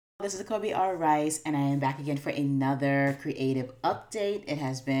This is Kobe R. Rice, and I am back again for another creative update. It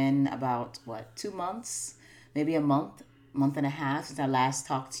has been about, 2 months, maybe a month and a half since I last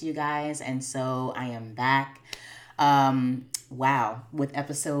talked to you guys, and so I am back. Wow, with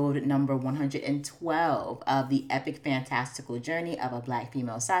episode number 112 of the epic fantastical journey of a black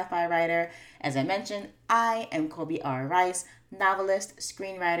female sci fi writer. As I mentioned, I am Kobe R. Rice, novelist,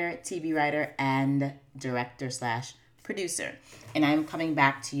 screenwriter, TV writer, and director slash producer. And I'm coming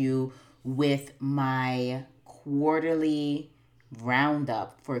back to you with my quarterly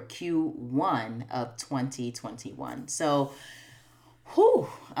roundup for Q1 of 2021. So,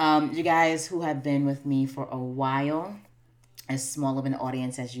 you guys who have been with me for a while, as small of an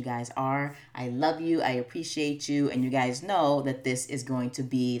audience as you guys are, I love you, I appreciate you, and you guys know that this is going to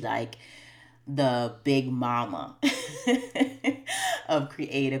be like the big mama of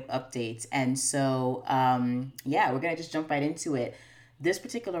creative updates. And so, yeah, we're going to just jump right into it. This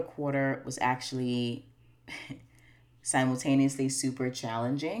particular quarter was actually simultaneously super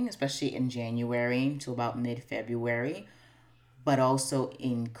challenging, especially in January to about mid February, but also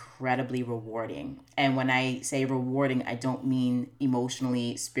incredibly rewarding. And when I say rewarding, I don't mean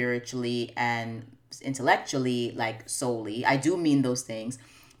emotionally, spiritually, and intellectually, like solely. I do mean those things,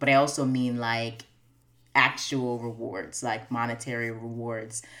 but I also mean like actual rewards, like monetary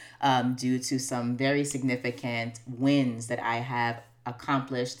rewards, due to some very significant wins that I have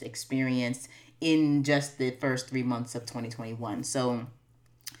accomplished, experienced in just the first 3 months of 2021. So,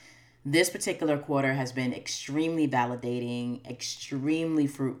 this particular quarter has been extremely validating, extremely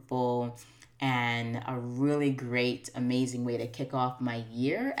fruitful, and a really great, amazing way to kick off my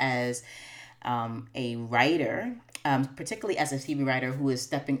year as a writer, particularly as a TV writer who is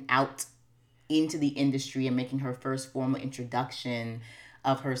stepping out into the industry and making her first formal introduction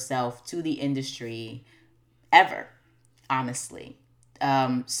of herself to the industry ever, honestly.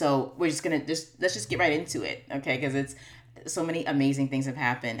 So we're just gonna let's just get right into it, okay? Because it's so many amazing things have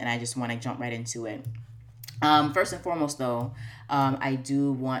happened, and I just want to jump right into it. First and foremost, though, I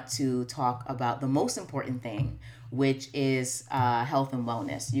do want to talk about the most important thing, which is health and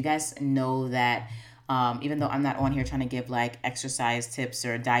wellness. You guys know that even though I'm not on here trying to give like exercise tips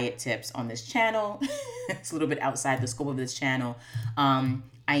or diet tips on this channel, it's a little bit outside the scope of this channel. I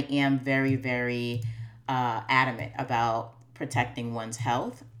am very, very adamant about protecting one's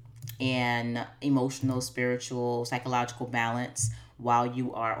health and emotional, spiritual, psychological balance while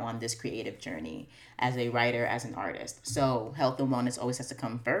you are on this creative journey as a writer, as an artist. So, health and wellness always has to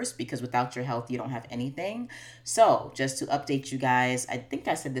come first because without your health, you don't have anything. So, just to update you guys, I think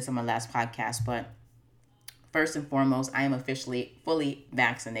I said this on my last podcast, but first and foremost, I am officially fully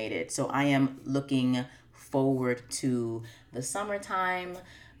vaccinated. So, I am looking forward to the summertime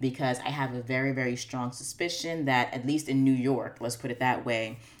because I have a very, very strong suspicion that, at least in New York, let's put it that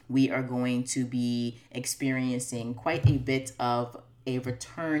way, we are going to be experiencing quite a bit of a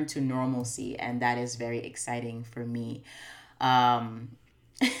return to normalcy, and that is very exciting for me. Um,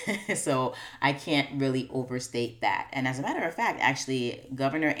 so I can't really overstate that. And as a matter of fact, actually,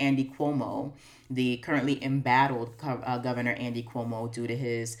 Governor Andy Cuomo, the currently embattled Governor Andy Cuomo, due to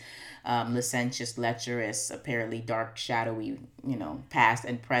his licentious, lecherous, apparently dark, shadowy, past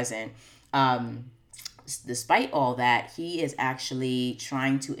and present. Despite all that, he is actually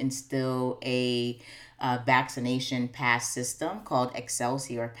trying to instill a vaccination pass system called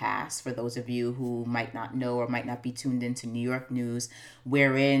Excelsior Pass, for those of you who might not know or might not be tuned into New York news,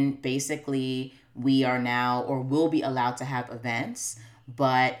 wherein basically we are now or will be allowed to have events,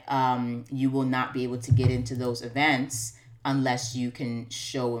 but you will not be able to get into those events unless you can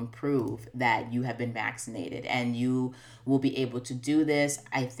show and prove that you have been vaccinated. And you will be able to do this,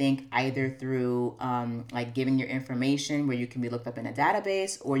 I think, either through like giving your information where you can be looked up in a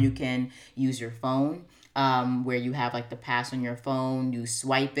database, or you can use your phone, where you have like the pass on your phone. You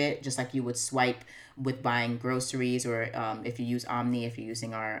swipe it just like you would swipe with buying groceries, or if you use Omni, if you're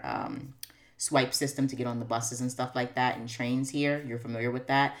using our swipe system to get on the buses and stuff like that, and trains here, you're familiar with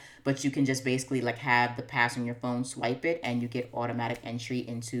that. But you can just basically like have the pass on your phone, swipe it, and you get automatic entry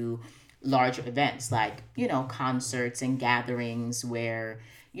into larger events like, concerts and gatherings where,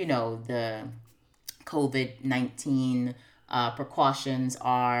 the COVID-19 precautions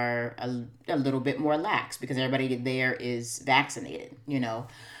are a little bit more lax because everybody there is vaccinated.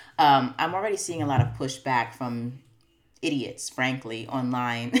 I'm already seeing a lot of pushback from idiots, frankly,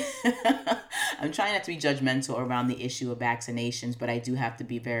 online. I'm trying not to be judgmental around the issue of vaccinations, but I do have to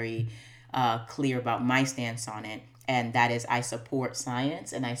be very clear about my stance on it. And that is, I support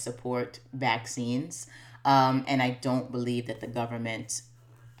science and I support vaccines. And I don't believe that the government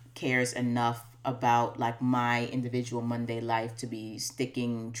cares enough about like my individual Monday life to be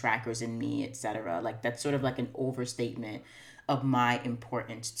sticking trackers in me, etc. Like that's sort of like an overstatement of my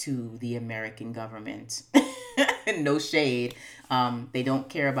importance to the American government. No shade. They don't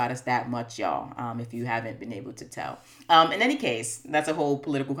care about us that much, y'all, if you haven't been able to tell. In any case, that's a whole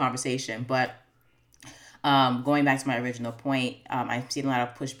political conversation. But going back to my original point, I've seen a lot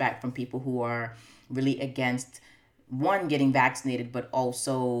of pushback from people who are really against one, getting vaccinated, but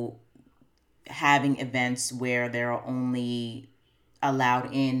also having events where they're only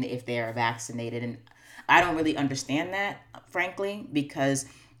allowed in if they are vaccinated. And I don't really understand that, frankly, because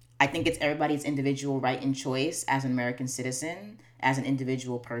I think it's everybody's individual right and choice as an American citizen, as an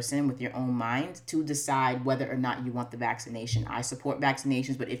individual person with your own mind to decide whether or not you want the vaccination. I support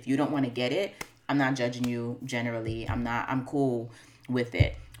vaccinations, but if you don't want to get it, I'm not judging you generally. I'm cool with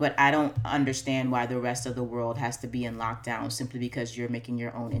it. But I don't understand why the rest of the world has to be in lockdown simply because you're making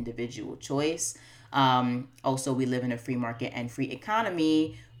your own individual choice. Also, we live in a free market and free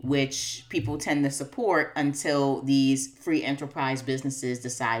economy, which people tend to support until these free enterprise businesses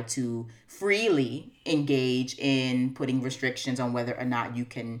decide to freely engage in putting restrictions on whether or not you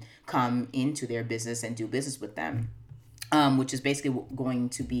can come into their business and do business with them, which is basically going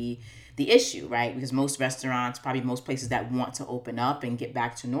to be the issue, right? Because most restaurants, probably most places that want to open up and get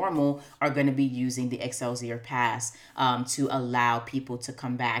back to normal are going to be using the Excelsior Pass to allow people to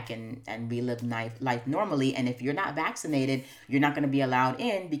come back and relive life normally. And if you're not vaccinated, you're not going to be allowed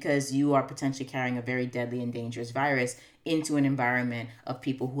in because you are potentially carrying a very deadly and dangerous virus into an environment of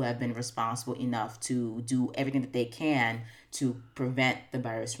people who have been responsible enough to do everything that they can to prevent the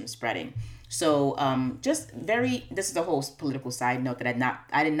virus from spreading. So this is a whole political side note that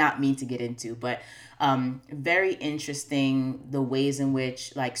I did not mean to get into, but very interesting the ways in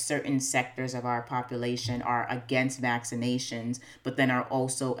which like certain sectors of our population are against vaccinations, but then are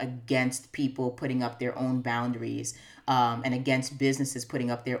also against people putting up their own boundaries, and against businesses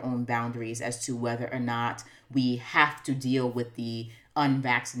putting up their own boundaries as to whether or not we have to deal with the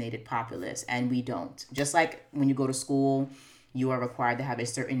unvaccinated populace, and we don't. Just like when you go to school, you are required to have a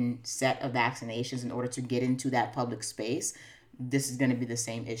certain set of vaccinations in order to get into that public space. This is going to be the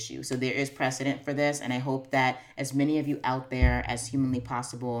same issue. So there is precedent for this, and I hope that as many of you out there as humanly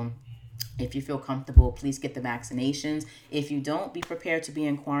possible, if you feel comfortable, please get the vaccinations. If you don't, be prepared to be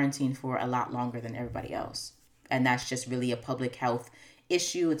in quarantine for a lot longer than everybody else. And that's just really a public health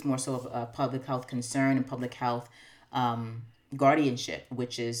issue. It's more so of a public health concern and public health guardianship,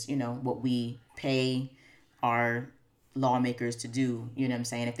 which is, what we pay our lawmakers to do. You know what I'm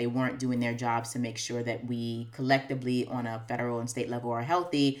saying? If they weren't doing their jobs to make sure that we collectively on a federal and state level are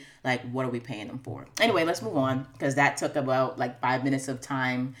healthy, like what are we paying them for? Anyway, let's move on, because that took about like 5 minutes of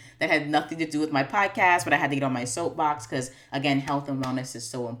time that had nothing to do with my podcast, but I had to get on my soapbox because, again, health and wellness is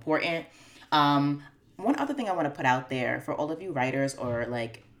so important. One other thing I want to put out there for all of you writers or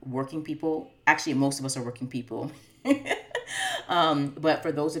like working people, actually most of us are working people, but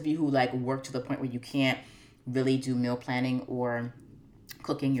for those of you who like work to the point where you can't really do meal planning or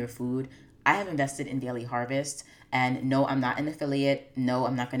cooking your food, I have invested in Daily Harvest. And no, I'm not an affiliate. No,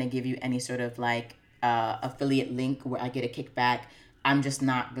 I'm not going to give you any sort of like affiliate link where I get a kickback. I'm just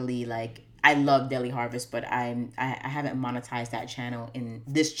not really like, I love Daily Harvest, but I haven't monetized that channel in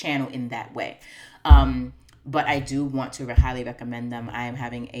that way. But I do want to highly recommend them. I am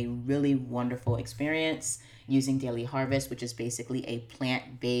having a really wonderful experience using Daily Harvest, which is basically a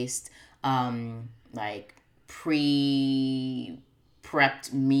plant-based like pre-prepped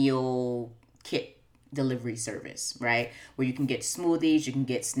meal kit delivery service, right? Where you can get smoothies, you can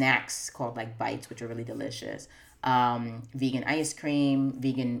get snacks called like bites, which are really delicious. Vegan ice cream,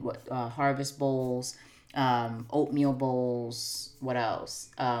 vegan harvest bowls, oatmeal bowls, what else?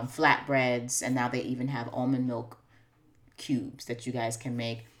 Flatbreads, and now they even have almond milk cubes that you guys can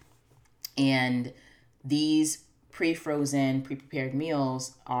make. And these pre-frozen, pre-prepared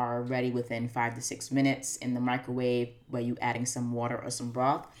meals are ready within 5 to 6 minutes in the microwave where you adding some water or some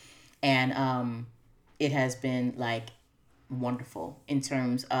broth. And it has been like wonderful in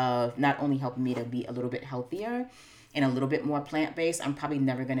terms of not only helping me to be a little bit healthier and a little bit more plant-based. I'm probably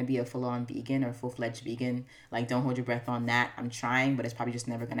never going to be a full-on vegan or full-fledged vegan. Like, don't hold your breath on that. I'm trying, but it's probably just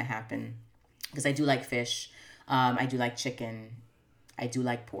never going to happen because I do like fish. I do like chicken. I do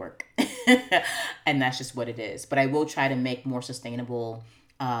like pork. And that's just what it is. But I will try to make more sustainable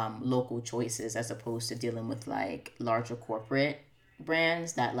local choices as opposed to dealing with like larger corporate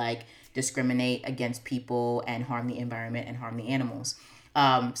brands that like discriminate against people and harm the environment and harm the animals.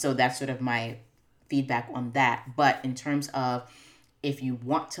 So that's sort of my feedback on that. But in terms of if you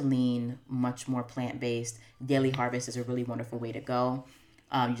want to lean much more plant-based, Daily Harvest is a really wonderful way to go.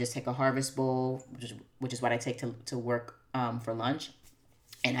 You just take a harvest bowl, which is what I take to work for lunch.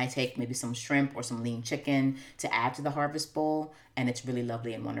 And I take maybe some shrimp or some lean chicken to add to the harvest bowl, and it's really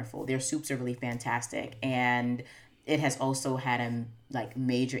lovely and wonderful. Their soups are really fantastic, and it has also had a like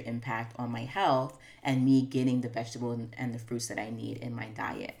major impact on my health and me getting the vegetables and the fruits that I need in my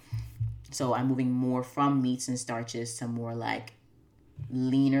diet. So I'm moving more from meats and starches to more like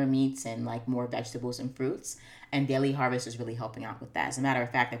leaner meats and like more vegetables and fruits. And Daily Harvest is really helping out with that. As a matter of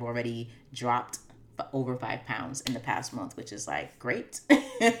fact, I've already dropped over 5 pounds in the past month, which is like great.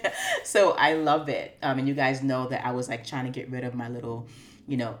 So I love it. And you guys know that I was like trying to get rid of my little,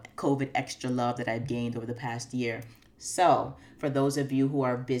 COVID extra love that I've gained over the past year. So for those of you who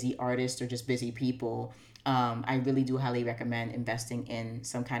are busy artists or just busy people, I really do highly recommend investing in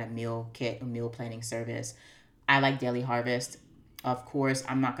some kind of meal kit or meal planning service. I like Daily Harvest. Of course,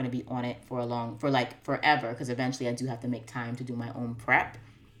 I'm not going to be on it for like forever, because eventually I do have to make time to do my own prep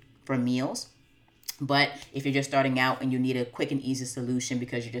for meals. But if you're just starting out and you need a quick and easy solution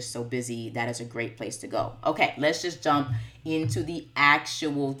because you're just so busy, that is a great place to go. Okay, let's just jump into the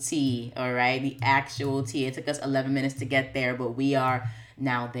actual tea, all right? The actual tea. It took us 11 minutes to get there, but we are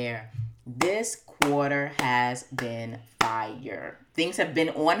now there. This quarter has been fire. Things have been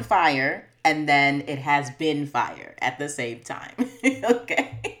on fire, and then it has been fire at the same time.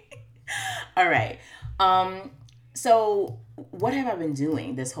 Okay. All right. So what have I been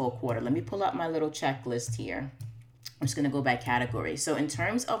doing this whole quarter? Let me pull up my little checklist here. I'm just going to go by category. So in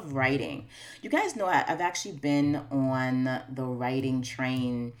terms of writing, you guys know I've actually been on the writing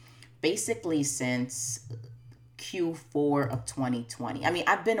train basically since Q4 of 2020. I mean,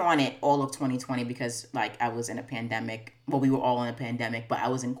 I've been on it all of 2020 because like I was in a pandemic. Well, we were all in a pandemic, but I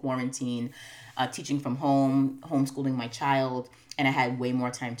was in quarantine, teaching from home, homeschooling my child, and I had way more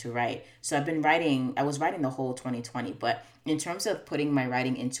time to write. So I was writing the whole 2020, but in terms of putting my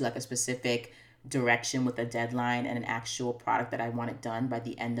writing into like a specific direction with a deadline and an actual product that I wanted done by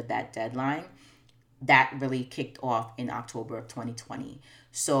the end of that deadline, that really kicked off in October of 2020.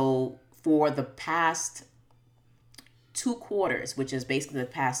 So for the past 2 quarters, which is basically the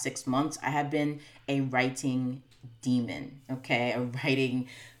past 6 months, I have been a writing demon, okay? A writing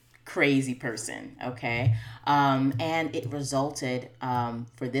crazy person, okay? And it resulted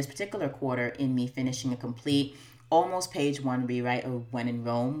for this particular quarter in me finishing a complete almost page 1 rewrite of When in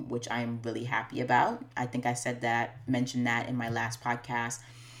Rome, which I am really happy about. I think I mentioned that in my last podcast.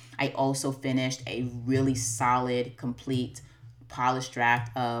 I also finished a really solid, complete, polished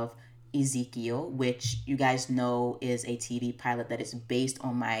draft of Ezekiel, which you guys know is a TV pilot that is based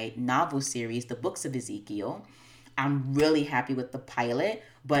on my novel series, The Books of Ezekiel. I'm really happy with the pilot,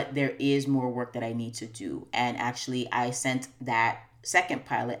 but there is more work that I need to do. And actually, I sent that second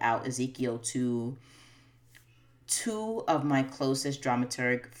pilot out, Ezekiel, to 2 of my closest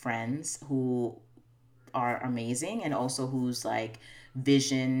dramaturg friends who are amazing and also whose like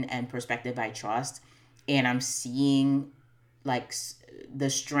vision and perspective I trust. And I'm seeing like the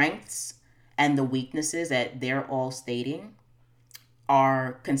strengths and the weaknesses that they're all stating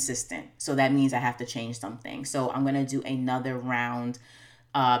are consistent. So that means I have to change something. So I'm going to do another round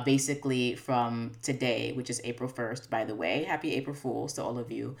basically from today, which is April 1st, by the way. Happy April Fools to all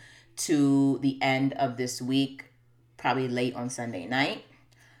of you, to the end of this week, probably late on Sunday night.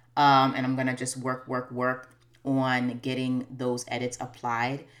 And I'm going to just work on getting those edits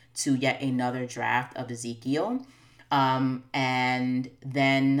applied to yet another draft of Ezekiel. And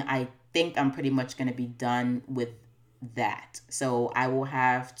then I think I'm pretty much going to be done with that. So I will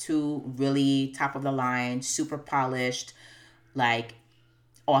have 2 really top of the line, super polished, like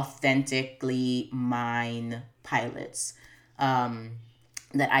authentically mine pilots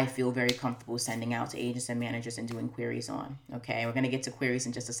that I feel very comfortable sending out to agents and managers and doing queries on. Okay, we're going to get to queries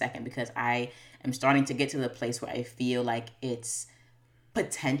in just a second because I am starting to get to the place where I feel like it's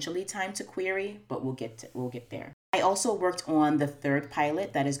potentially time to query, but we'll get there. I also worked on the 3rd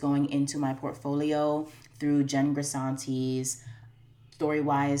pilot that is going into my portfolio through Jen Grisanti's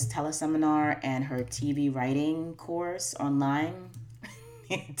Storywise teleseminar and her TV writing course online.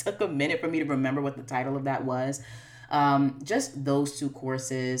 It took a minute for me to remember what the title of that was. Just those 2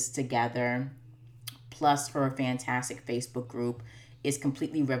 courses together, plus her fantastic Facebook group, is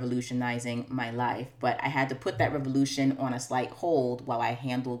completely revolutionizing my life. But I had to put that revolution on a slight hold while I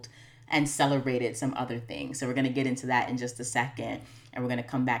handled and celebrated some other things. So we're going to get into that in just a second. And we're going to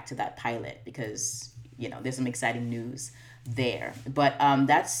come back to that pilot because, there's some exciting news there. But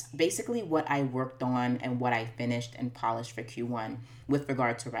that's basically what I worked on and what I finished and polished for Q1 with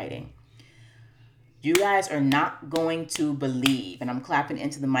regard to writing. You guys are not going to believe, and I'm clapping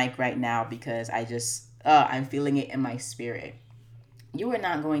into the mic right now because I'm feeling it in my spirit. You are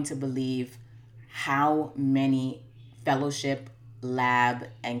not going to believe how many fellowship, lab,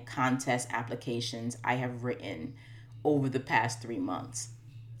 and contest applications I have written over the past 3 months.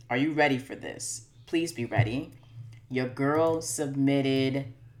 Are you ready for this? Please be ready. Your girl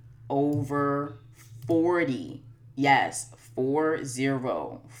submitted over 40, yes, 40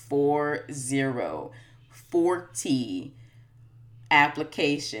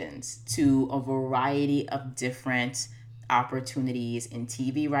 applications to a variety of different opportunities in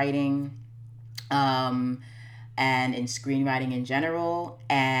TV writing, um, and in screenwriting in general.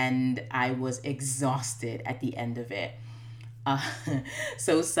 And I was exhausted at the end of it. Uh,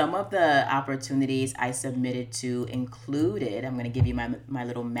 so some of the opportunities I submitted to included, I'm going to give you my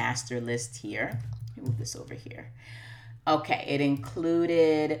little master list here. Let me move this over here. Okay, it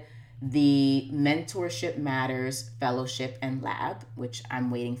included the Mentorship Matters Fellowship and Lab, which I'm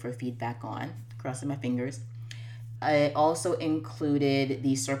waiting for feedback on, crossing my fingers. It also included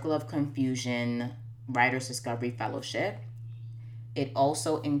the Circle of Confusion Writers Discovery Fellowship. It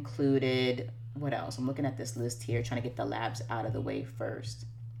also included, what else? I'm looking at this list here, trying to get the labs out of the way first.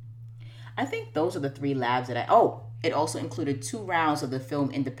 I think those are the 3 labs that it also included 2 rounds of the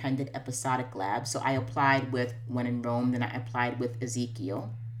Film Independent Episodic Lab. So I applied with When in Rome, then I applied with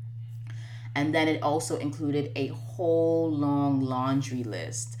Ezekiel. And then it also included a whole long laundry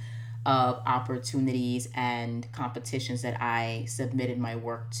list of opportunities and competitions that I submitted my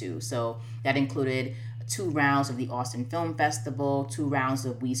work to. So that included 2 rounds of the Austin Film Festival, 2 rounds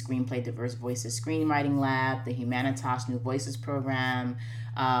of We Screenplay Diverse Voices Screenwriting Lab, the Humanitas New Voices Program,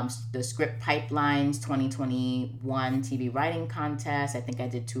 the Script Pipelines 2021 TV Writing Contest. I think I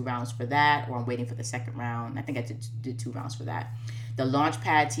did 2 rounds for that, or I'm waiting for the second round. I think I did 2 rounds for that. The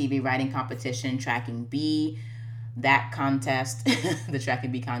Launchpad TV Writing Competition, Tracking B, that contest, the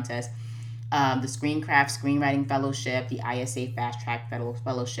Tracking B contest, the Screencraft Screenwriting Fellowship, the ISA Fast Track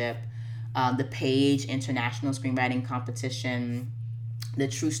Fellowship, the Page International Screenwriting Competition, the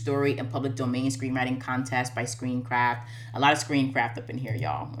True Story and Public Domain Screenwriting Contest by Screencraft. A lot of Screencraft up in here,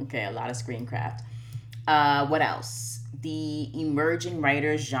 y'all. Okay, a lot of Screencraft. What else? The Emerging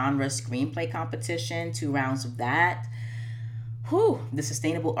Writers Genre Screenplay Competition, 2 rounds of that. The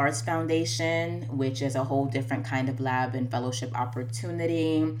Sustainable Arts Foundation, which is a whole different kind of lab and fellowship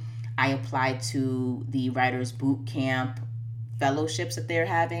opportunity. I applied to the Writers Boot Camp fellowships that they're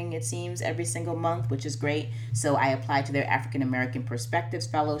having, it seems, every single month, which is great. So I applied to their African American Perspectives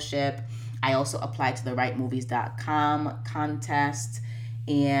Fellowship. I also applied to the WriteMovies.com contest.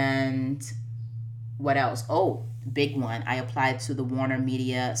 And what else? Big one. I applied to the Warner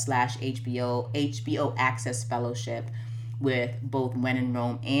Media / HBO Access Fellowship with both When in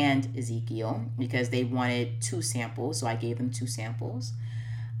Rome and Ezekiel because they wanted 2 samples, so I gave them 2 samples.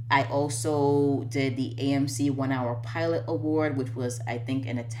 I also did the AMC 1 Hour Pilot Award, which was, I think,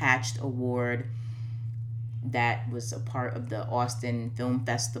 an attached award that was a part of the Austin Film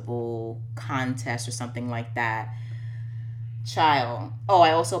Festival contest or something like that. Child. I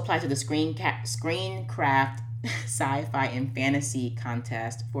also applied to the Screencraft Sci-Fi and Fantasy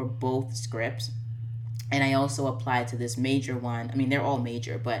contest for both scripts. And I also applied to this major one. I mean, they're all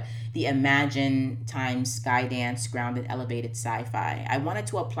major, but the Imagine times Skydance Grounded Elevated Sci-Fi. I wanted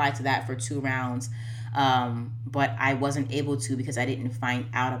to apply to that for 2 rounds, but I wasn't able to because I didn't find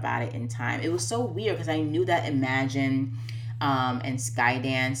out about it in time. It was so weird because I knew that Imagine and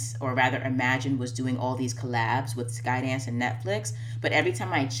Skydance, or rather Imagine, was doing all these collabs with Skydance and Netflix. But every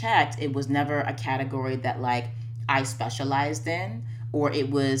time I checked, it was never a category that I specialized in, or it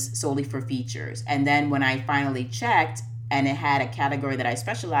was solely for features. And then when I finally checked and it had a category that I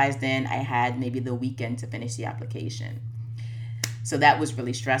specialized in, I had maybe the weekend to finish the application. So that was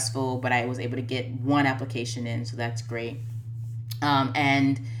really stressful, but I was able to get 1 application in, so that's great.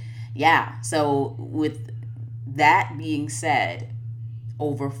 So with that being said,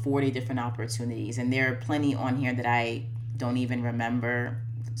 over 40 different opportunities, and there are plenty on here that I don't even remember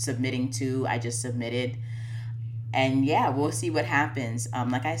submitting to. I just submitted. And we'll see what happens.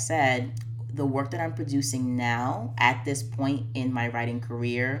 Like I said, the work that I'm producing now at this point in my writing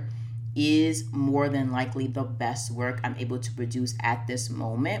career is more than likely the best work I'm able to produce at this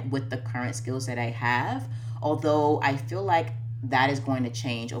moment with the current skills that I have. Although I feel like that is going to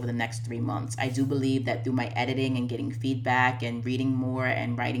change over the next 3 months. I do believe that through my editing and getting feedback and reading more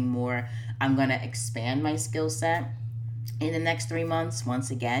and writing more, I'm going to expand my skill set in the next 3 months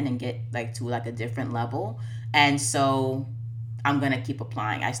once again and get to a different level. And so I'm going to keep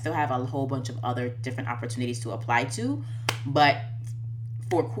applying. I still have a whole bunch of other different opportunities to apply to. But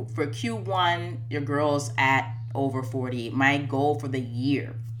for Q1, your girl's at over 40. My goal for the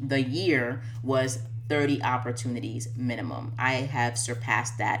year was 30 opportunities minimum. I have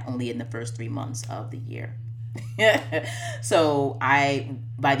surpassed that only in the first 3 months of the year. So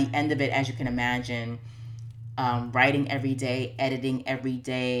by the end of it, as you can imagine, writing every day, editing every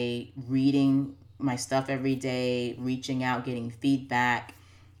day, reading my stuff every day, reaching out, getting feedback,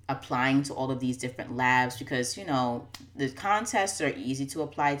 applying to all of these different labs, because the contests are easy to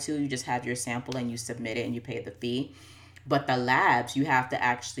apply to. You just have your sample and you submit it and you pay the fee. But the labs, you have to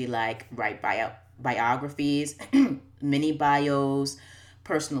actually like write biographies, mini bios,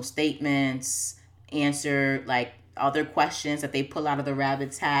 personal statements, answer like other questions that they pull out of the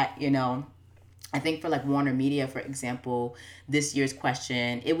rabbit's hat. I think for like Warner Media, for example, this year's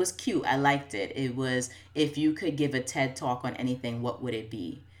question, it was cute. I liked it. It was, if you could give a TED talk on anything, what would it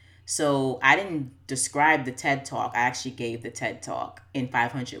be? So I didn't describe the TED talk. I actually gave the TED talk in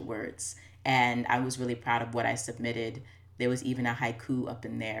 500 words. And I was really proud of what I submitted. There was even a haiku up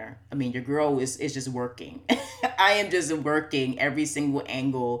in there. I mean, your girl is just working. I am just working every single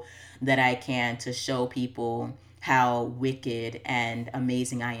angle that I can to show people how wicked and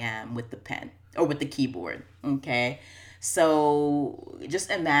amazing I am with the pen or with the keyboard. Okay. So just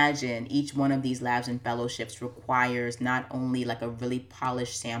imagine each one of these labs and fellowships requires not only like a really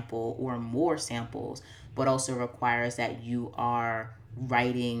polished sample or more samples, but also requires that you are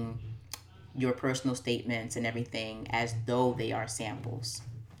writing your personal statements and everything as though they are samples.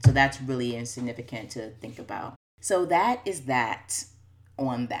 So that's really insignificant to think about. So that is that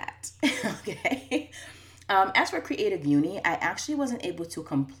on that. Okay. As for Creative Uni, I actually wasn't able to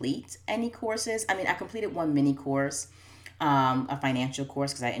complete any courses. I mean, I completed one mini course, a financial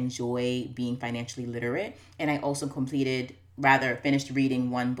course, because I enjoy being financially literate. And I also finished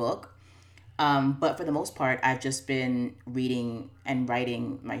reading one book. But for the most part, I've just been reading and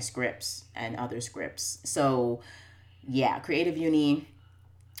writing my scripts and other scripts. So yeah, Creative Uni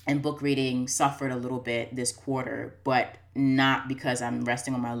and book reading suffered a little bit this quarter, but not because I'm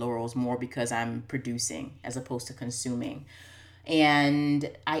resting on my laurels, more because I'm producing as opposed to consuming. And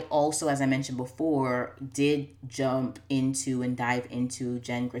I also, as I mentioned before, did jump into and dive into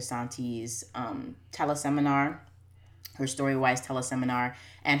Jen Grisanti's teleseminar, her Storywise teleseminar,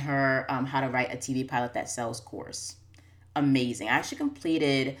 and her How to Write a TV Pilot That Sells course. Amazing. I actually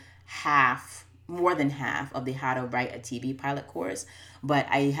completed more than half of the How to Write a TV Pilot course, but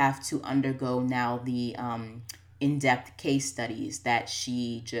I have to undergo now the in-depth case studies that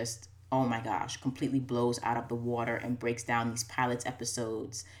she just, oh my gosh, completely blows out of the water and breaks down these pilot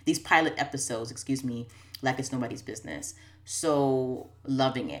episodes, like it's nobody's business. So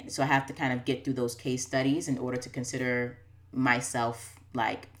loving it. So I have to kind of get through those case studies in order to consider myself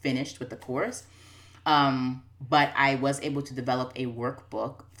like finished with the course. But I was able to develop a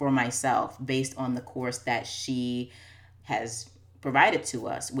workbook for myself based on the course that she has provided to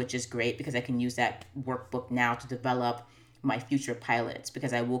us, which is great because I can use that workbook now to develop my future pilots,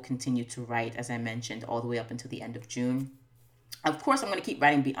 because I will continue to write, as I mentioned, all the way up until the end of June. Of course, I'm going to keep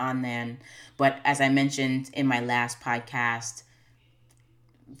writing beyond then, but as I mentioned in my last podcast,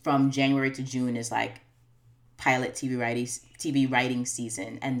 from January to June is like pilot TV writing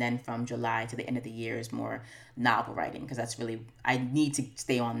season, and then from July to the end of the year is more novel writing, because that's really, I need to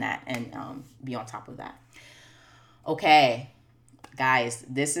stay on that and be on top of that. Okay, guys,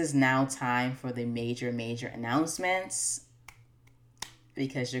 this is now time for the major announcements,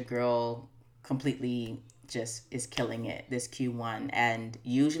 because your girl completely just is killing it this Q1. And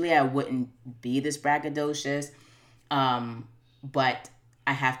usually I wouldn't be this braggadocious, but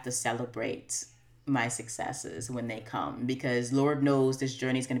I have to celebrate my successes when they come, because Lord knows this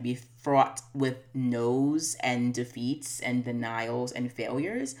journey is going to be fraught with no's and defeats and denials and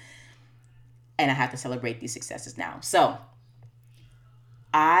failures. And I have to celebrate these successes now. So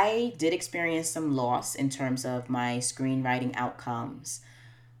I did experience some loss in terms of my screenwriting outcomes,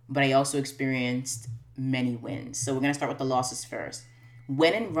 but I also experienced many wins. So we're going to start with the losses first.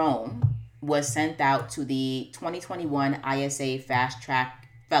 When in Rome was sent out to the 2021 ISA Fast Track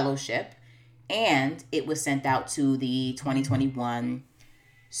Fellowship, and it was sent out to the 2021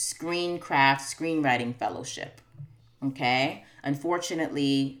 Screencraft Screenwriting Fellowship. Okay?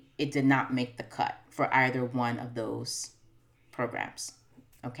 Unfortunately, it did not make the cut for either one of those programs.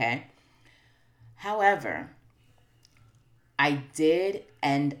 Okay? However, I did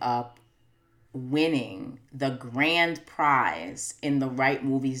end up winning the grand prize in the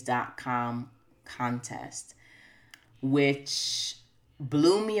WriteMovies.com contest, which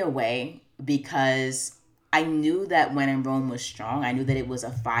blew me away, because I knew that When in Rome was strong. I knew that it was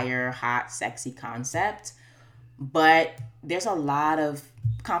a fire, hot, sexy concept, but there's a lot of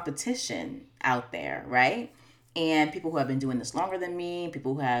competition out there, right? And people who have been doing this longer than me,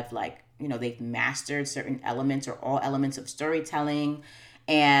 people who have like, they've mastered certain elements or all elements of storytelling.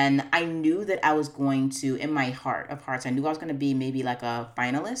 And I knew that I was going to, in my heart of hearts, I knew I was going to be maybe like a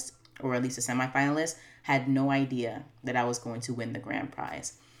finalist or at least a semifinalist. Had no idea that I was going to win the grand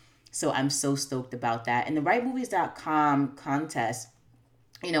prize. So I'm so stoked about that. And the rightmovies.com contest,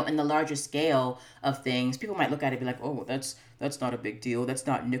 in the larger scale of things, people might look at it and be like, oh, that's not a big deal. That's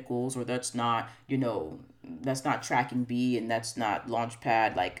not Nichols, or that's not, that's not Tracking B, and that's not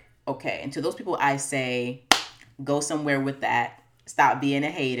Launchpad. Like, okay. And to those people, I say, go somewhere with that. Stop being a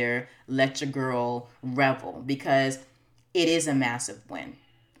hater. Let your girl revel, because it is a massive win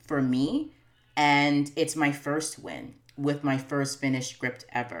for me. And it's my first win with my first finished script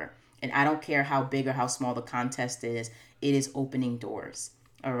ever. And I don't care how big or how small the contest is, it is opening doors.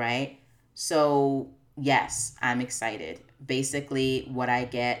 All right. So, yes, I'm excited. Basically, what I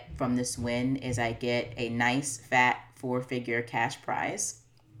get from this win is I get a nice, fat 4-figure cash prize,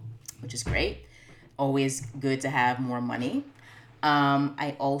 which is great. Always good to have more money.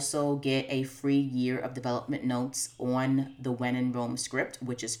 I also get a free year of development notes on the When in Rome script,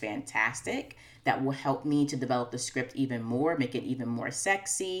 which is fantastic. That will help me to develop the script even more, make it even more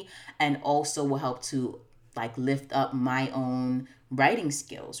sexy, and also will help to lift up my own writing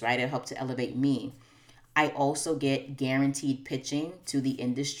skills, right? It'll help to elevate me. I also get guaranteed pitching to the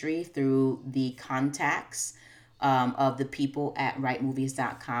industry through the contacts of the people at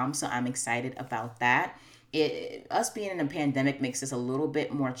rightmovies.com. So I'm excited about that. Us being in a pandemic makes this a little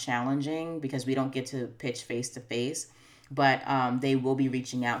bit more challenging because we don't get to pitch face to face, but they will be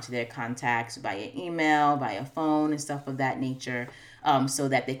reaching out to their contacts via email, via phone, and stuff of that nature, so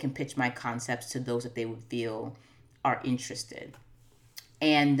that they can pitch my concepts to those that they would feel are interested.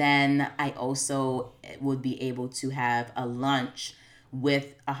 And then I also would be able to have a lunch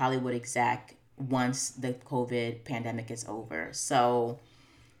with a Hollywood exec once the COVID pandemic is over. So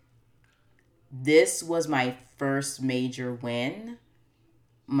this was my first major win,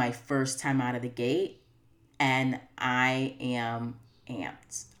 my first time out of the gate, and I am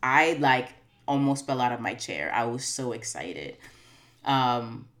amped. I almost fell out of my chair. I was so excited.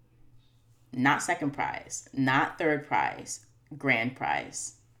 Not second prize, not third prize, grand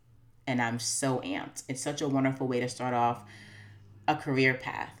prize. And I'm so amped. It's such a wonderful way to start off a career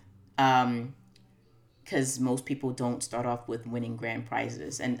path. Because most people don't start off with winning grand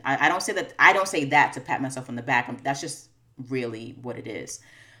prizes. And I don't say that to pat myself on the back. That's just really what it is.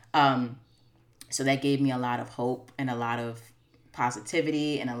 So that gave me a lot of hope and a lot of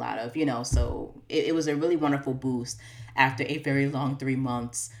positivity and a lot of, so it was a really wonderful boost after a very long 3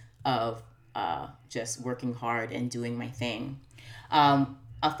 months of just working hard and doing my thing. As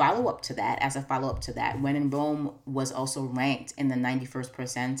a follow-up to that, When in Rome was also ranked in the 91st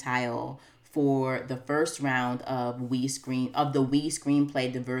percentile for the first round of the We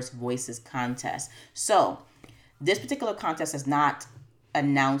Screenplay Diverse Voices contest. So this particular contest has not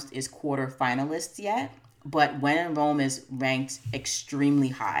announced its quarterfinalists yet, but When in Rome is ranked extremely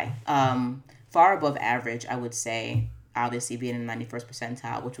high, far above average, I would say, obviously being in the 91st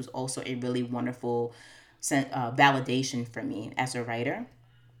percentile, which was also a really wonderful validation for me as a writer.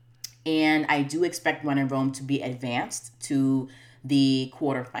 And I do expect When in Rome to be advanced to the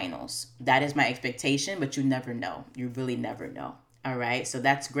quarterfinals. That is my expectation, but you never know. You really never know. All right. So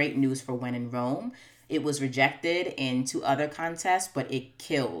that's great news for When in Rome. It was rejected in 2 other contests, but it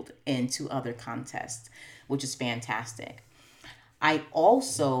killed in 2 other contests, which is fantastic. I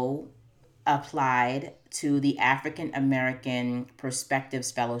also applied to the African American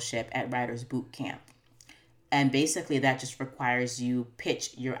Perspectives Fellowship at Writers Boot Camp. And basically that just requires you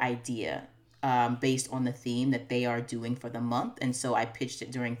pitch your idea based on the theme that they are doing for the month. And so I pitched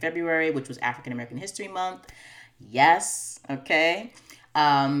it during February, which was African American History Month. Yes. Okay.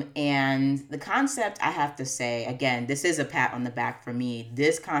 And the concept, I have to say, again, this is a pat on the back for me.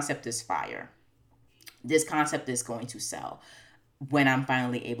 This concept is fire. This concept is going to sell when I'm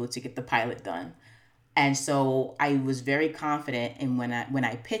finally able to get the pilot done. And so I was very confident in when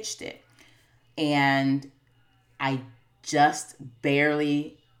I pitched it. And I just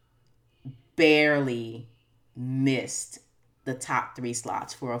barely missed the top 3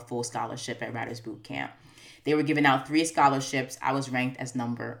 slots for a full scholarship at Writers Boot Camp. They were giving out 3 scholarships. I was ranked as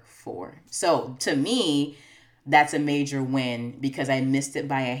number 4. So to me, that's a major win because I missed it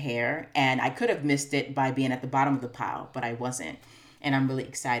by a hair, and I could have missed it by being at the bottom of the pile, but I wasn't. And I'm really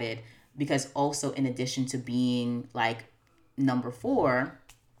excited because also in addition to being number 4,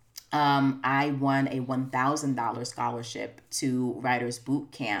 I won a $1,000 scholarship to Writers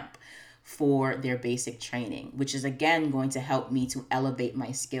Boot Camp for their basic training, which is again going to help me to elevate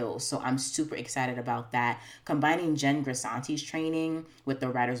my skills. So I'm super excited about that. Combining Jen Grisanti's training with the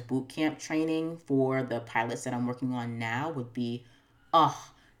Writers Bootcamp training for the pilots that I'm working on now would be,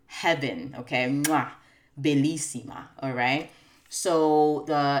 oh, heaven. Okay. Mwah. Bellissima. All right. So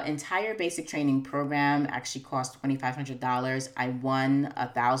the entire basic training program actually cost $2,500. I won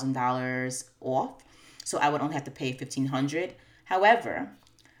 $1,000 off, so I would only have to pay $1,500. However,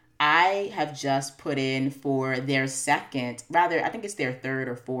 I have just put in for their second, rather, I think it's their third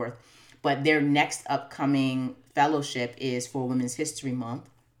or fourth, but their next upcoming fellowship is for Women's History Month,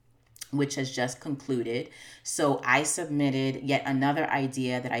 which has just concluded. So I submitted yet another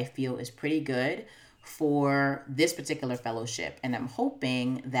idea that I feel is pretty good for this particular fellowship. And I'm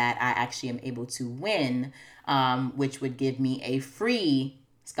hoping that I actually am able to win, which would give me a free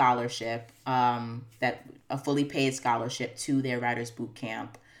scholarship, that a fully paid scholarship to their Writers Bootcamp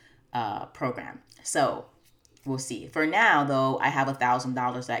program. So we'll see. For now, though, I have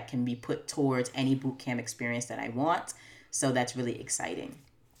 $1,000 that can be put towards any bootcamp experience that I want. So that's really exciting.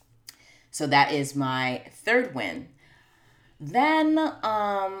 So that is my third win. Then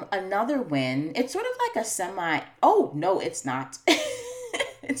another win, it's sort of like a semi, oh, no, it's not.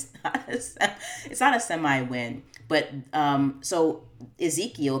 It's not a semi win. But so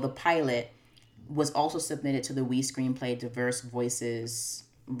Ezekiel, the pilot, was also submitted to the We Screenplay Diverse Voices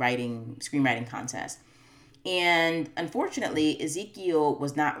screenwriting contest. And unfortunately, Ezekiel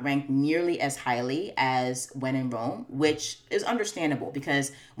was not ranked nearly as highly as When in Rome, which is understandable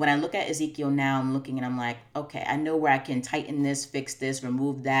because when I look at Ezekiel now, I'm looking and I'm like, okay, I know where I can tighten this, fix this,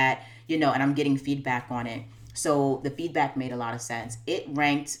 remove that, and I'm getting feedback on it. So the feedback made a lot of sense. It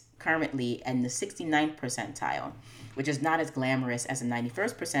ranked currently in the 69th percentile, which is not as glamorous as the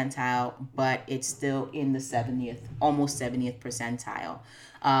 91st percentile, but it's still in the 70th, almost 70th percentile,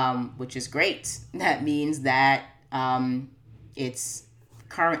 which is great. That means that it's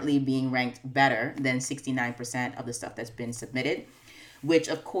currently being ranked better than 69% of the stuff that's been submitted, which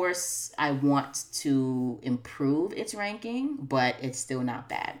of course I want to improve its ranking, but it's still not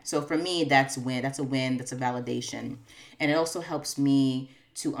bad. So for me, that's a win, that's a validation. And it also helps me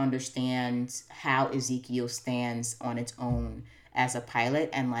to understand how Ezekiel stands on its own as a pilot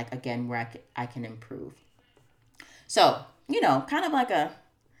and again, where I can improve. So, kind of like a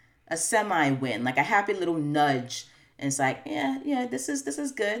semi-win, like a happy little nudge. And it's like, yeah, this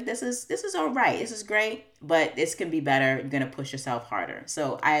is good. This is all right. This is great, but this can be better. You're going to push yourself harder.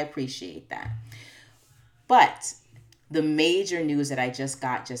 So I appreciate that. But the major news that I just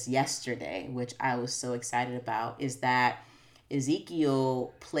got just yesterday, which I was so excited about, is that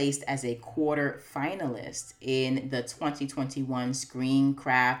Ezekiel placed as a quarter finalist in the 2021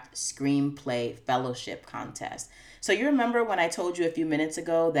 Screencraft Screenplay Fellowship Contest. So you remember when I told you a few minutes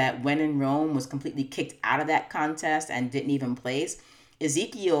ago that When in Rome was completely kicked out of that contest and didn't even place?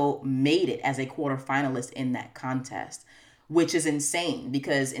 Ezekiel made it as a quarter finalist in that contest, which is insane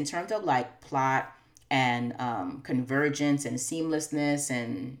because in terms of plot and convergence and seamlessness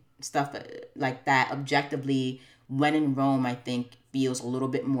and stuff like that, objectively, When in Rome, I think, feels a little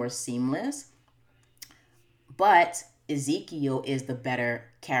bit more seamless. But Ezekiel is the better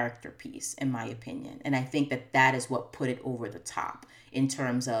character piece, in my opinion. And I think that is what put it over the top in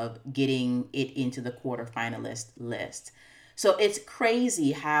terms of getting it into the quarterfinalist list. So it's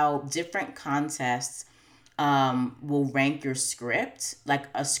crazy how different contests will rank your script. Like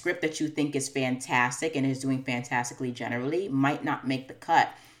a script that you think is fantastic and is doing fantastically generally might not make the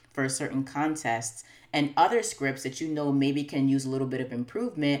cut for certain contests. And other scripts that maybe can use a little bit of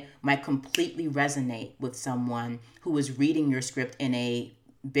improvement might completely resonate with someone who is reading your script in a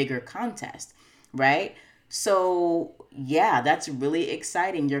bigger contest, right? So yeah, that's really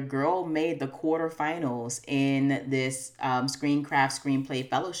exciting. Your girl made the quarterfinals in this Screencraft Screenplay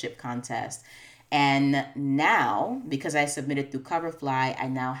Fellowship contest. And now, because I submitted through Coverfly, I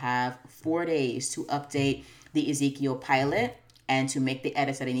now have 4 days to update the Ezekiel pilot and to make the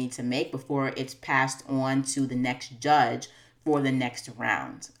edits that I need to make before it's passed on to the next judge for the next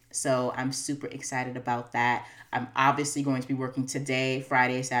round. So I'm super excited about that. I'm obviously going to be working today,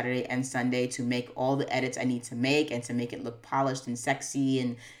 Friday, Saturday, and Sunday to make all the edits I need to make and to make it look polished and sexy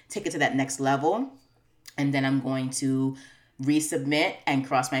and take it to that next level. And then I'm going to resubmit and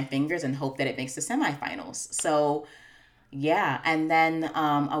cross my fingers and hope that it makes the semifinals. So yeah, and then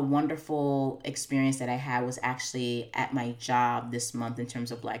a wonderful experience that I had was actually at my job this month in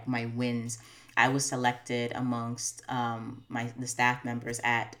terms of my wins. I was selected amongst the staff members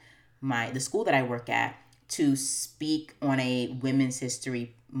at the school that I work at to speak on a Women's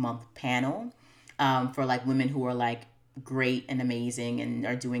History Month panel for women who are great and amazing and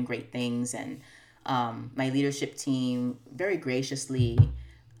are doing great things. And my leadership team very graciously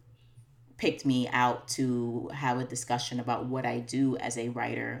picked me out to have a discussion about what I do as a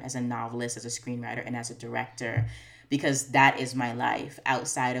writer, as a novelist, as a screenwriter, and as a director, because that is my life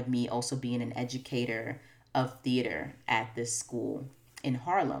outside of me also being an educator of theater at this school in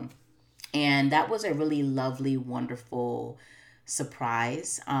Harlem. And that was a really lovely, wonderful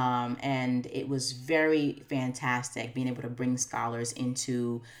surprise. And it was very fantastic being able to bring scholars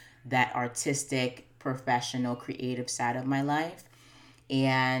into that artistic, professional, creative side of my life.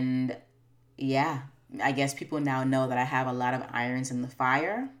 And yeah, I guess people now know that I have a lot of irons in the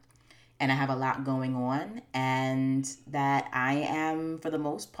fire and I have a lot going on, and that I am, for the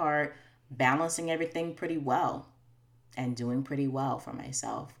most part, balancing everything pretty well and doing pretty well for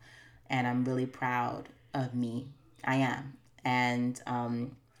myself. And I'm really proud of me. I am. And,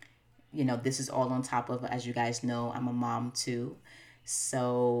 this is all on top of, as you guys know, I'm a mom too.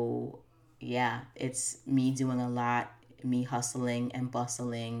 So, yeah, it's me doing a lot, me hustling and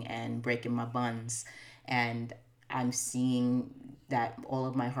bustling and breaking my buns. And I'm seeing that all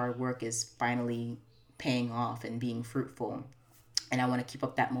of my hard work is finally paying off and being fruitful. And I want to keep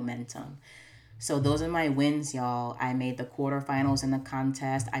up that momentum. So those are my wins, y'all. I made the quarterfinals in the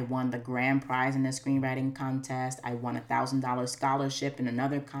contest. I won the grand prize in the screenwriting contest. I won $1,000 scholarship in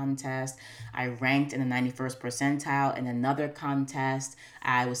another contest. I ranked in the 91st percentile in another contest.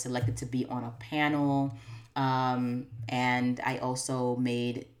 I was selected to be on a panel. And I also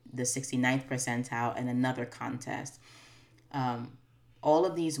made the 69th percentile in another contest. All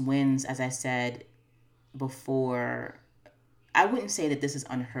of these wins, as I said before, I wouldn't say that this is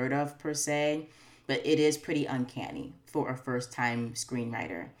unheard of per se, but it is pretty uncanny for a first time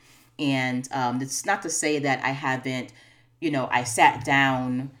screenwriter. And it's not to say that I haven't, I sat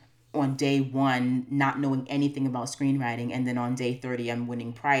down on day one not knowing anything about screenwriting, and then on day 30 I'm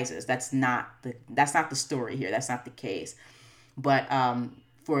winning prizes. That's not the story here. That's not the case. But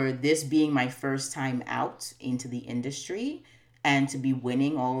for this being my first time out into the industry and to be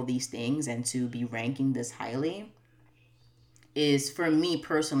winning all of these things and to be ranking this highly is, for me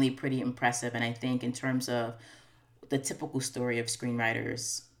personally, pretty impressive. And I think in terms of the typical story of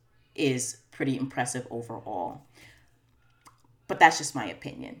screenwriters is pretty impressive overall. But that's just my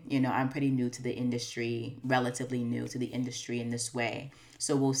opinion. I'm pretty new to the industry, relatively new to the industry in this way.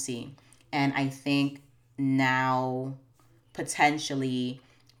 So we'll see. And I think now, potentially,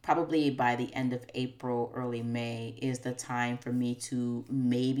 probably by the end of April, early May, is the time for me to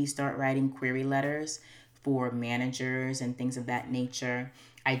maybe start writing query letters for managers and things of that nature.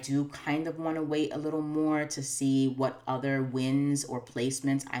 I do kind of want to wait a little more to see what other wins or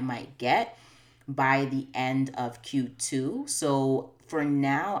placements I might get by the end of Q2. So for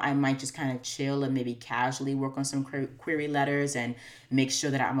now, I might just kind of chill and maybe casually work on some query letters and make sure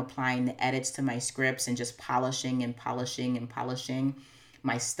that I'm applying the edits to my scripts and just polishing and polishing and polishing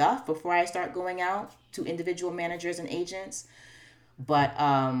my stuff before I start going out to individual managers and agents. But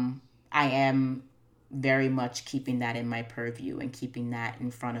I am very much keeping that in my purview and keeping that in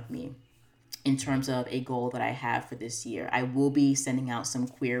front of me in terms of a goal that I have for this year. I will be sending out some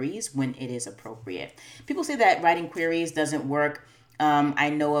queries when it is appropriate. People say that writing queries doesn't work. I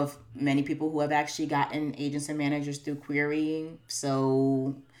know of many people who have actually gotten agents and managers through querying.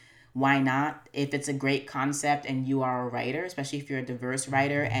 So why not? If it's a great concept and you are a writer, especially if you're a diverse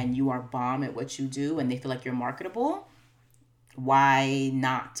writer and you are bomb at what you do and they feel like you're marketable, why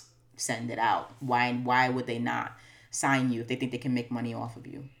not send it out? Why would they not sign you if they think they can make money off of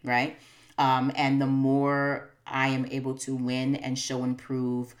you, right? And the more I am able to win and show and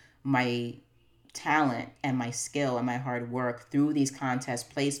prove my talent and my skill and my hard work through these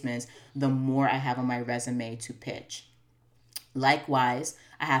contest placements, the more I have on my resume to pitch. Likewise,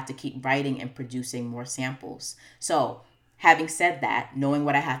 I have to keep writing and producing more samples. So, having said that, knowing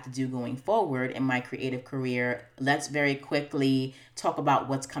what I have to do going forward in my creative career, let's very quickly talk about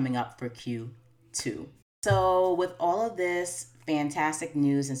what's coming up for Q2. So, with all of this fantastic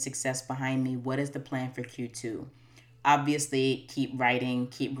news and success behind me, what is the plan for Q2? Obviously, keep writing,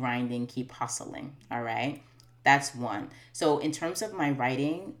 keep grinding, keep hustling. All right. That's one. So, in terms of my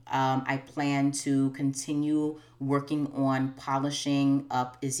writing, I plan to continue working on polishing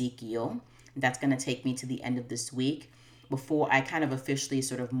up Ezekiel. That's going to take me to the end of this week before I kind of officially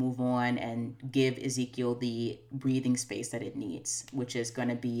sort of move on and give Ezekiel the breathing space that it needs, which is going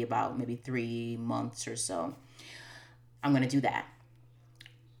to be about maybe 3 months or so. I'm going to do that.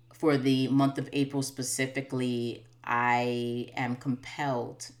 For the month of April specifically, I am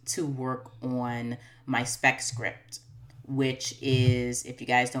compelled to work on my spec script. which is, if you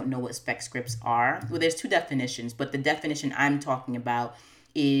guys don't know what spec scripts are, well, there's two definitions, but the definition I'm talking about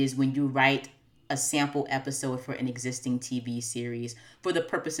is when you write a sample episode for an existing TV series for the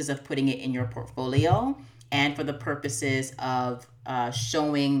purposes of putting it in your portfolio and for the purposes of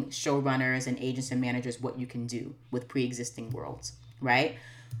showing showrunners and agents and managers what you can do with pre-existing worlds, right?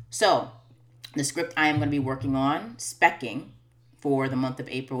 So the script I am going to be working on, speccing for the month of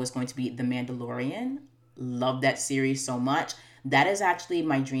April, is going to be The Mandalorian. Love that series so much. That is actually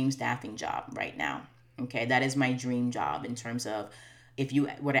my dream staffing job right now. Okay, that is my dream job in terms of, if you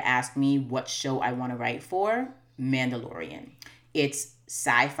were to ask me what show I want to write for, Mandalorian. It's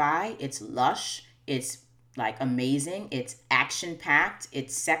sci-fi, it's lush, it's like amazing, it's action packed,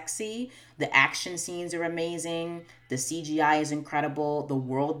 it's sexy, the action scenes are amazing, the CGI is incredible, the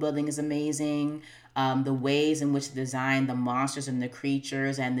world building is amazing, the ways in which they design the monsters and the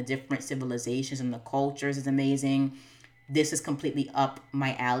creatures and the different civilizations and the cultures is amazing. This is completely up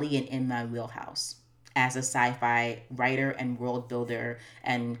my alley and in my wheelhouse as a sci-fi writer and world builder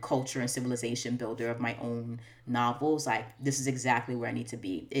and culture and civilization builder of my own novels. Like, this is exactly where I need to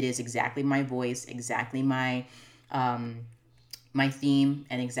be. It is exactly my voice, exactly my my theme,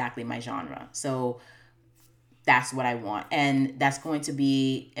 and exactly my genre. So that's what I want. And that's going to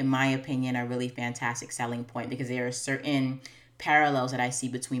be, in my opinion, a really fantastic selling point, because there are certain parallels that I see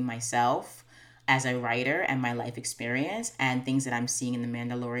between myself as a writer and my life experience and things that I'm seeing in The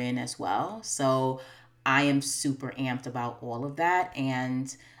Mandalorian as well. So I am super amped about all of that.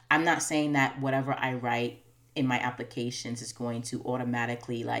 And I'm not saying that whatever I write in my applications is going to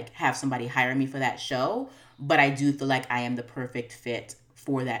automatically like have somebody hire me for that show, but I do feel like I am the perfect fit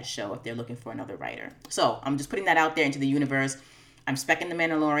for that show if they're looking for another writer. So I'm just putting that out there into the universe. I'm speccing The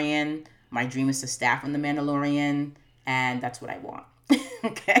Mandalorian. My dream is to staff on The Mandalorian, and that's what I want.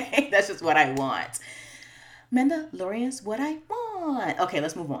 Okay, that's just what I want. Mandalorian's what I want. Okay,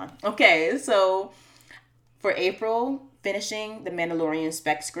 let's move on. Okay, so for April, finishing the Mandalorian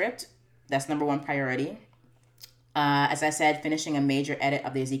spec script. That's number one priority. As I said, finishing a major edit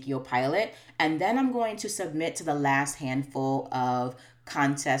of the Ezekiel pilot. And then I'm going to submit to the last handful of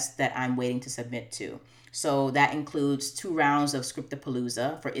contests that I'm waiting to submit to. So that includes 2 rounds of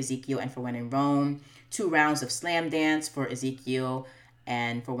Scriptapalooza for Ezekiel and For When in Rome, 2 rounds of Slam Dance for Ezekiel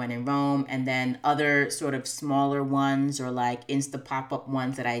and For When in Rome, and then other sort of smaller ones or like Insta pop-up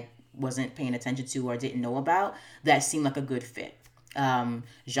ones that I wasn't paying attention to or didn't know about that seemed like a good fit.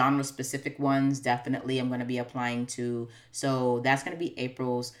 Genre specific ones definitely I'm going to be applying to. So that's going to be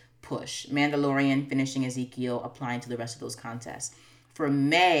April's push. Mandalorian, finishing Ezekiel, applying to the rest of those contests. For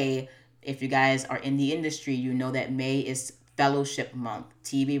May, if you guys are in the industry, you know that May is fellowship month,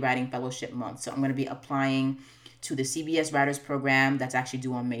 TV writing fellowship month. So I'm going to be applying to the CBS Writers Program that's actually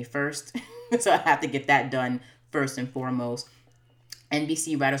due on May 1st. So I have to get that done first and foremost.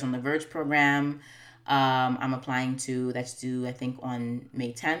 NBC Writers on the Verge program, I'm applying to, that's due, I think, on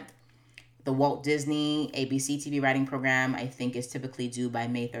May 10th. The Walt Disney ABC TV writing program, I think, is typically due by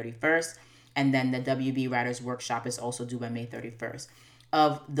May 31st. And then the WB Writers Workshop is also due by May 31st.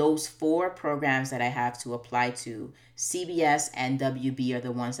 Of those 4 programs that I have to apply to, CBS and WB are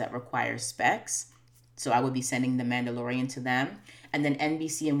the ones that require specs. So I would be sending The Mandalorian to them. And then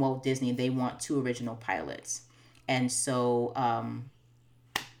NBC and Walt Disney, they want 2 original pilots. And so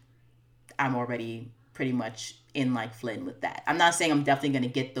I'm already pretty much in like Flynn with that. I'm not saying I'm definitely going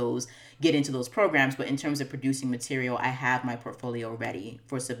to get into those programs, but in terms of producing material, I have my portfolio ready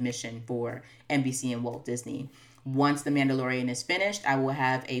for submission for NBC and Walt Disney. Once The Mandalorian is finished, I will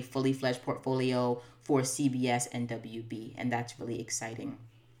have a fully fledged portfolio for CBS and WB, and that's really exciting.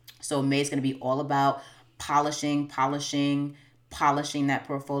 So May is going to be all about polishing that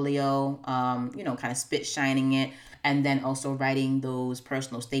portfolio, kind of spit shining it, and then also writing those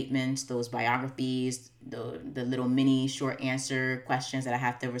personal statements, those biographies, the little mini short answer questions that I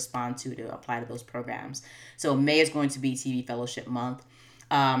have to respond to apply to those programs. So May is going to be TV Fellowship Month.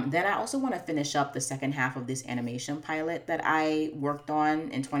 Then I also want to finish up the second half of this animation pilot that I worked on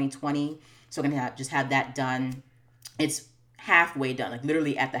in 2020. So I'm going to just have that done. It's halfway done, like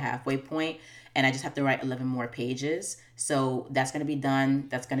literally at the halfway point, and I just have to write 11 more pages. So that's going to be done.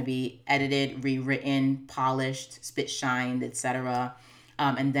 That's going to be edited, rewritten, polished, spit shined, etc.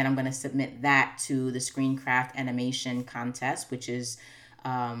 And then I'm going to submit that to the Screencraft Animation Contest, which is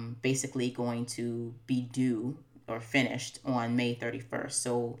basically going to be due or finished on May 31st.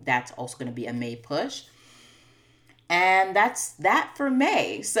 So that's also going to be a May push. And that's that for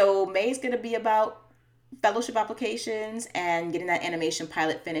May. So May is going to be about fellowship applications and getting that animation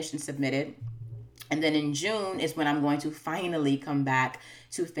pilot finished and submitted. And then in June is when I'm going to finally come back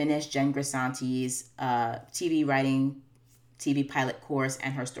to finish Jen Grisanti's TV writing TV pilot course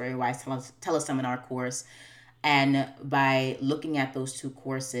and her Storywise teleseminar course. And by looking at those two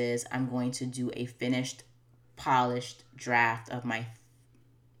courses, I'm going to do a finished, polished draft of my,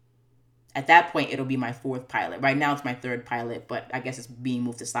 at that point, it'll be my fourth pilot. Right now, it's my third pilot, but I guess it's being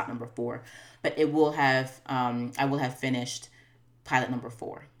moved to slot number 4. But it will have, I will have finished pilot number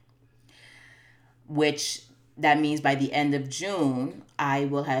 4, which that means by the end of June, I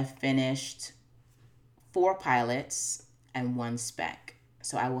will have finished 4 pilots and 1 spec.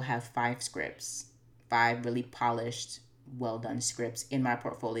 So I will have 5 scripts, 5 really polished, well done scripts in my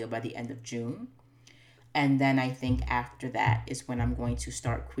portfolio by the end of June. And then I think after that is when I'm going to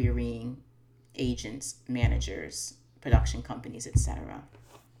start querying agents, managers, production companies, etc.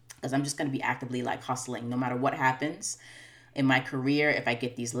 Because I'm just going to be actively like hustling no matter what happens in my career. If I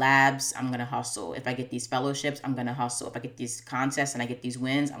get these labs, I'm going to hustle. If I get these fellowships, I'm going to hustle. If I get these contests and I get these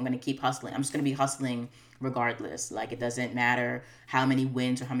wins, I'm going to keep hustling. I'm just going to be hustling regardless. Like, it doesn't matter how many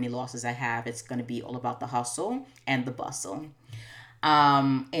wins or how many losses I have. It's going to be all about the hustle and the bustle.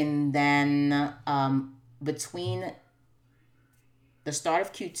 And then between the start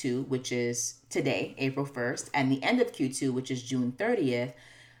of Q2, which is today, April 1st, and the end of Q2, which is June 30th,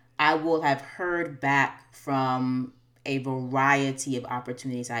 I will have heard back from a variety of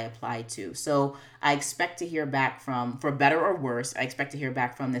opportunities I applied to. So I expect to hear back from, for better or worse, I expect to hear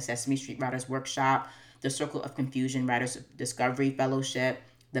back from the Sesame Street Writers Workshop, the Circle of Confusion Writers Discovery Fellowship,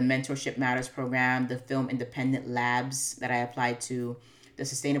 the Mentorship Matters Program, the Film Independent Labs that I applied to, the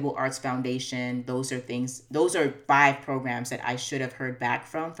Sustainable Arts Foundation. Those are 5 programs that I should have heard back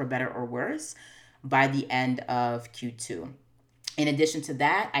from, for better or worse, by the end of Q2. In addition to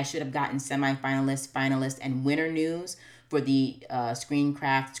that, I should have gotten semifinalist, finalist, and winner news for the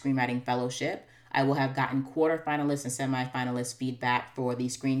Screenwriting Fellowship. I will have gotten quarterfinalist and semifinalist feedback for the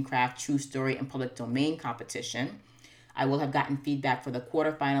Screencraft True Story and Public Domain competition. I will have gotten feedback for the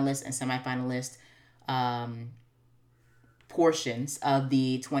quarterfinalist and semifinalist portions of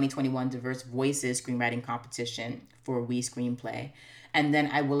the 2021 Diverse Voices Screenwriting Competition for We Screenplay. And then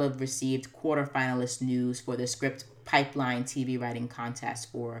I will have received quarterfinalist news for the Script Pipeline TV Writing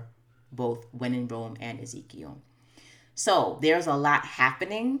Contest for both When in Rome and Ezekiel. So there's a lot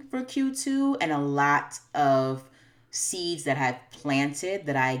happening for Q2 and a lot of seeds that I've planted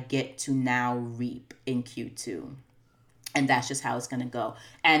that I get to now reap in Q2. And that's just how it's going to go.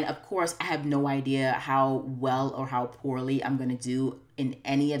 And of course, I have no idea how well or how poorly I'm going to do in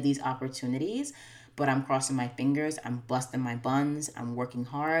any of these opportunities, but I'm crossing my fingers, I'm busting my buns, I'm working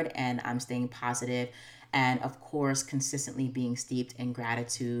hard, and I'm staying positive. And of course, consistently being steeped in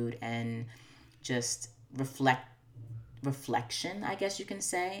gratitude and just reflection, I guess you can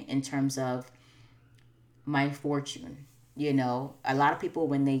say, in terms of my fortune. You know, a lot of people,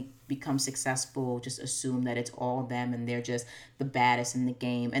 when they become successful, just assume that it's all them and they're just the baddest in the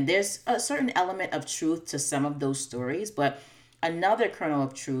game. And there's a certain element of truth to some of those stories, but another kernel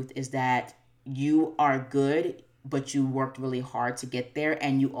of truth is that you are good, but you worked really hard to get there,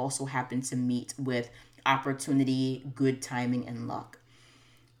 and you also happen to meet with opportunity, good timing, and luck.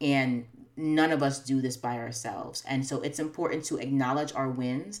 And none of us do this by ourselves. And so it's important to acknowledge our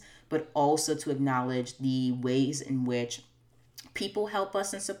wins, but also to acknowledge the ways in which people help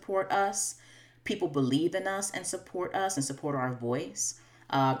us and support us. People believe in us and support our voice.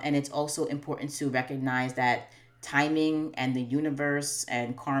 And it's also important to recognize that timing and the universe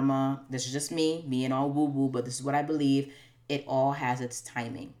and karma, this is just me and all woo-woo, but this is what I believe. It all has its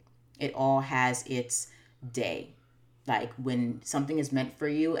timing. It all has its day. Like, when something is meant for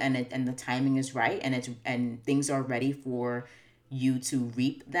you and the timing is right, and things are ready for you to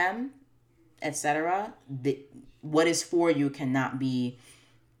reap them, etc. What is for you cannot be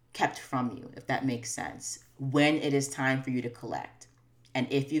kept from you, if that makes sense, when it is time for you to collect. And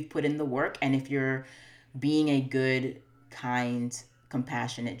if you've put in the work, and if you're being a good, kind,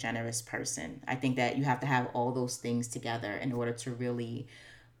 compassionate, generous person, I think that you have to have all those things together in order to really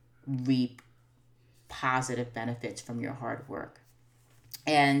reap positive benefits from your hard work.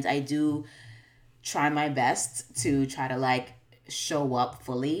 And I do try my best to try to like show up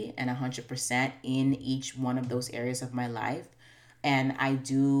fully and 100% in each one of those areas of my life. And I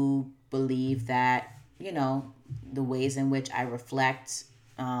do believe that, you know, the ways in which I reflect,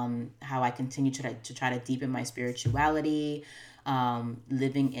 how I continue to try to deepen my spirituality,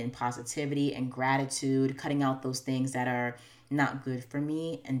 living in positivity and gratitude, cutting out those things that are not good for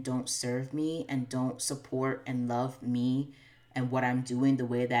me and don't serve me and don't support and love me and what I'm doing the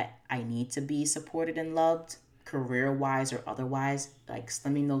way that I need to be supported and loved, career-wise or otherwise, like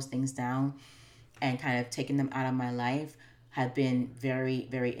slimming those things down and kind of taking them out of my life. have been very,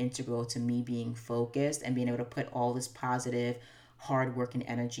 very integral to me being focused and being able to put all this positive hard work and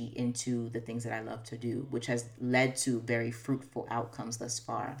energy into the things that I love to do, which has led to very fruitful outcomes thus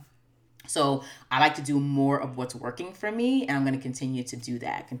far. So I like to do more of what's working for me, and I'm going to continue to do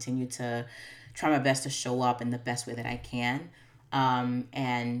that. Continue to try my best to show up in the best way that I can.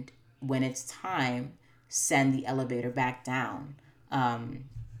 And when it's time, send the elevator back down.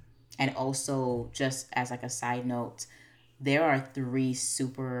 And also, just as like a side note, there are three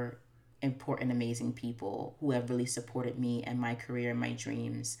super important, amazing people who have really supported me and my career and my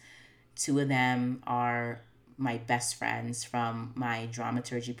dreams. Two of them are my best friends from my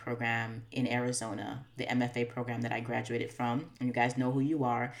dramaturgy program in Arizona, the MFA program that I graduated from. And you guys know who you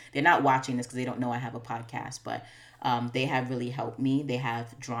are. They're not watching this because they don't know I have a podcast, but they have really helped me. They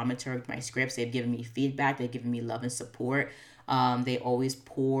have dramaturged my scripts. They've given me feedback. They've given me love and support. They always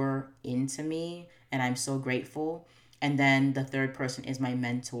pour into me, and I'm so grateful. And then the third person is my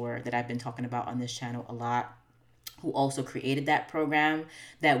mentor that I've been talking about on this channel a lot, who also created that program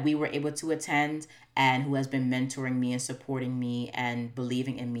that we were able to attend, and who has been mentoring me and supporting me and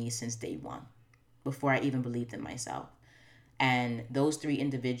believing in me since day one, before I even believed in myself. And those three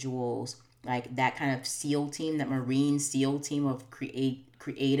individuals, like that kind of SEAL team, that Marine SEAL team of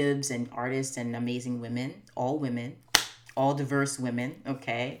creatives and artists and amazing women, all diverse women,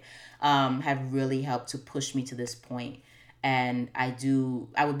 okay, have really helped to push me to this point. And I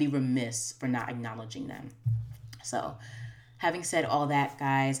would be remiss for not acknowledging them. So, having said all that,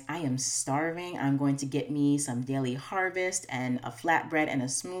 guys, I am starving. I'm going to get me some Daily Harvest and a flatbread and a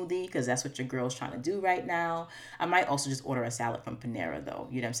smoothie, because that's what your girl's trying to do right now. I might also just order a salad from Panera, though.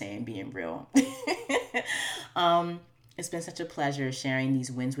 You know what I'm saying? Being real. It's been such a pleasure sharing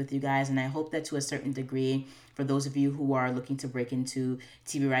these wins with you guys, and I hope that to a certain degree, for those of you who are looking to break into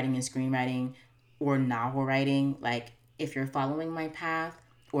TV writing and screenwriting or novel writing, like if you're following my path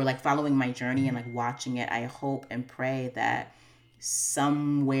or like following my journey and like watching it, I hope and pray that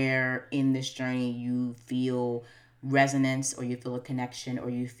somewhere in this journey you feel resonance, or you feel a connection, or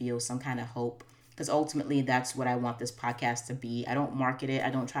you feel some kind of hope, because ultimately that's what I want this podcast to be. I don't market it. I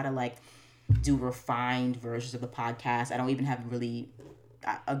don't try to like do refined versions of the podcast. I don't even have really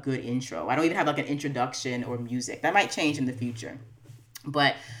a good intro. I don't even have like an introduction or music. That might change in the future.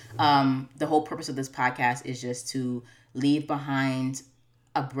 But the whole purpose of this podcast is just to leave behind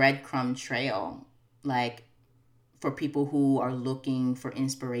a breadcrumb trail, like for people who are looking for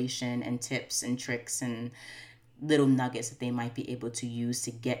inspiration and tips and tricks and little nuggets that they might be able to use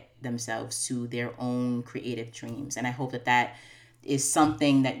to get themselves to their own creative dreams. And I hope that that is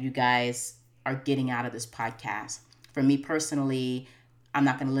something that you guys are getting out of this podcast. For me personally, I'm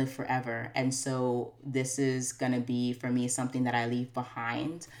not going to live forever. And so this is going to be, for me, something that I leave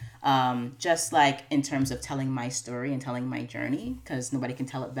behind. Just like in terms of telling my story and telling my journey, because nobody can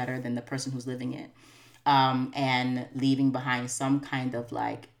tell it better than the person who's living it. And leaving behind some kind of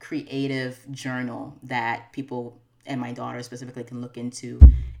like creative journal that people, and my daughter specifically, can look into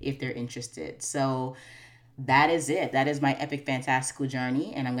if they're interested. So that is it. That is my epic, fantastical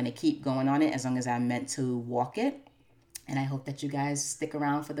journey. And I'm going to keep going on it as long as I'm meant to walk it. And I hope that you guys stick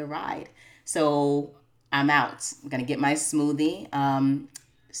around for the ride. So I'm out. I'm going to get my smoothie.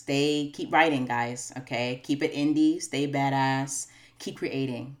 Keep writing, guys. Okay. Keep it indie. Stay badass. Keep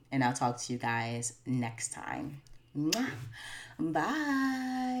creating. And I'll talk to you guys next time. Mwah. Bye.